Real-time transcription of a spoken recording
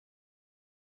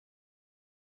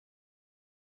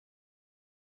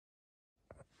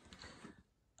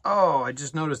Oh, I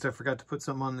just noticed I forgot to put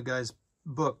something on the guy's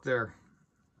book there.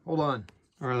 Hold on.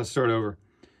 All right, let's start over.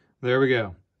 There we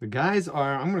go. The guys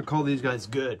are, I'm going to call these guys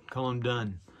good. Call them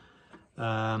done.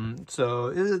 This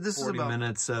is 40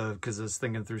 minutes because I was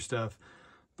thinking through stuff.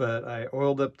 But I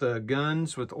oiled up the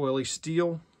guns with oily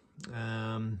steel.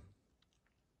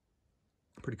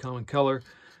 Pretty common color.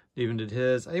 Even did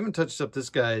his. I even touched up this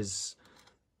guy's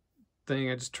thing.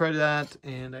 I just tried that.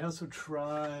 And I also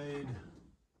tried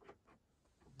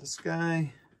this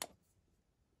guy.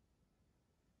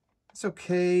 It's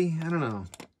okay. I don't know.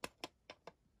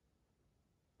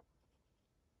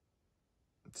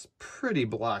 It's pretty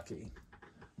blocky,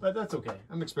 but that's okay.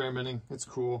 I'm experimenting. It's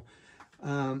cool. I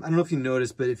don't know if you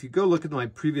noticed, but if you go look at my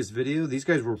previous video, these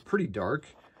guys were pretty dark.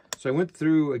 So I went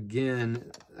through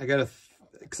again. I got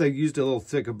because I used a little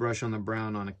thicker brush on the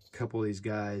brown on a couple of these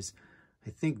guys.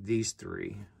 I think these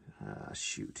three.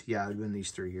 Shoot. Yeah, it would have been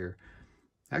these three here.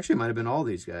 Actually, it might have been all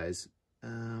these guys.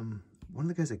 One of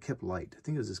the guys I kept light. I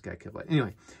think it was this guy I kept light.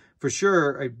 Anyway, for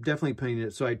sure, I definitely painted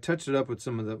it. So I touched it up with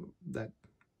some of that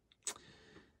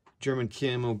German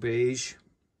camo beige.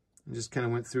 I just kind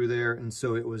of went through there, and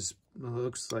so it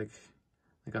looks like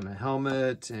on the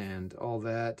helmet and all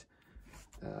that.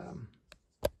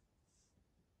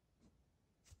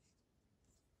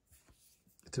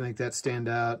 To make that stand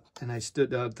out, and I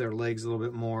stood out their legs a little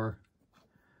bit more.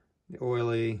 The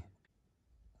oily.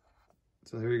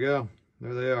 So there you go.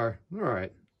 There they are. All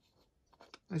right.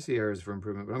 I see areas for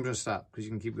improvement, but I'm going to stop because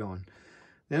you can keep going.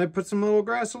 Then I put some little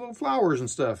grass, little flowers and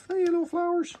stuff. Hey, little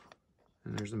flowers.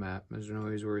 And there's the map. There's no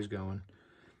idea where he's going.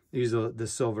 Use the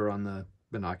silver on the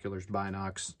binoculars,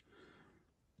 binocs.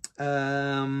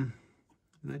 And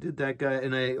I did that guy,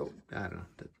 and I don't know,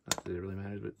 not that it really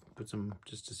matters, but put some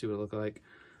just to see what it looked like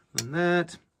on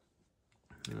that.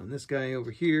 And on this guy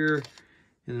over here.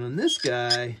 And then on this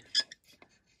guy,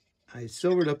 I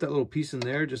silvered up that little piece in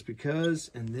there just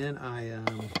because, and then I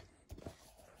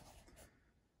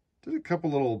did a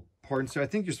couple little parts there. I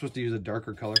think you're supposed to use a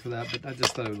darker color for that, but I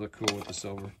just thought it would look cool with the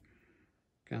silver.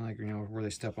 Kind of like, you know, where they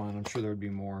step on. I'm sure there would be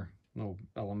more little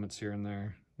elements here and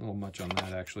there. A little much on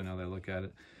that, actually, now that I look at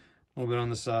it. A little bit on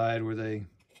the side where they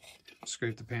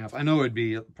scrape the paint off. I know it would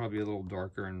be probably a little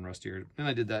darker and rustier, and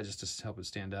I did that just to help it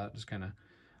stand out. Just kind of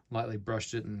lightly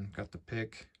brushed it and got the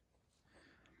pick.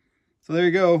 So there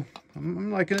you go.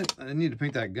 I'm liking it. I need to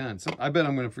paint that gun. So I bet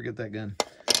I'm going to forget that gun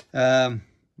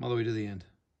all the way to the end.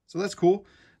 So that's cool.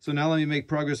 So now let me make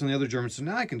progress on the other Germans. So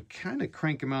now I can kind of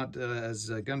crank them out as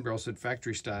Gun Barrel said,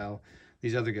 factory style,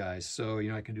 these other guys. So,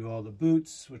 you know, I can do all the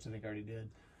boots, which I think I already did.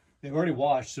 They've already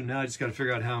washed, so now I just got to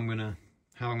figure out how I'm gonna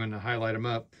highlight them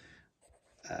up.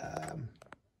 I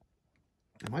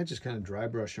might just kind of dry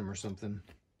brush them or something.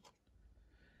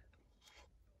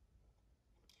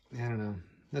 I don't know.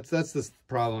 That's the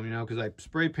problem, you know, because I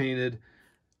spray painted.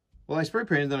 Well, I spray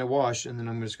painted, then I washed, and then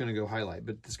I'm just going to go highlight.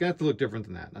 But it's going to have to look different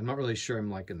than that. I'm not really sure I'm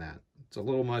liking that. It's a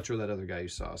little much, or that other guy you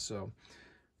saw. So,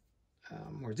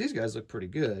 whereas these guys look pretty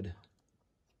good.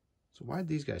 So why did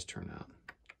these guys turn out?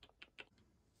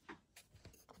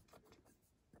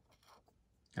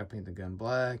 Gotta paint the gun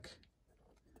black.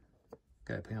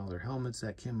 Gotta paint all their helmets,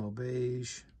 that camo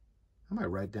beige. I might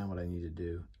write down what I need to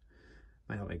do.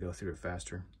 Might help me go through it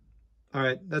faster. All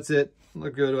right, that's it.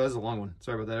 Look good. That was a long one.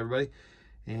 Sorry about that, everybody.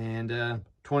 And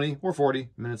 20 or 40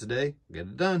 minutes a day, get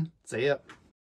it done. See ya.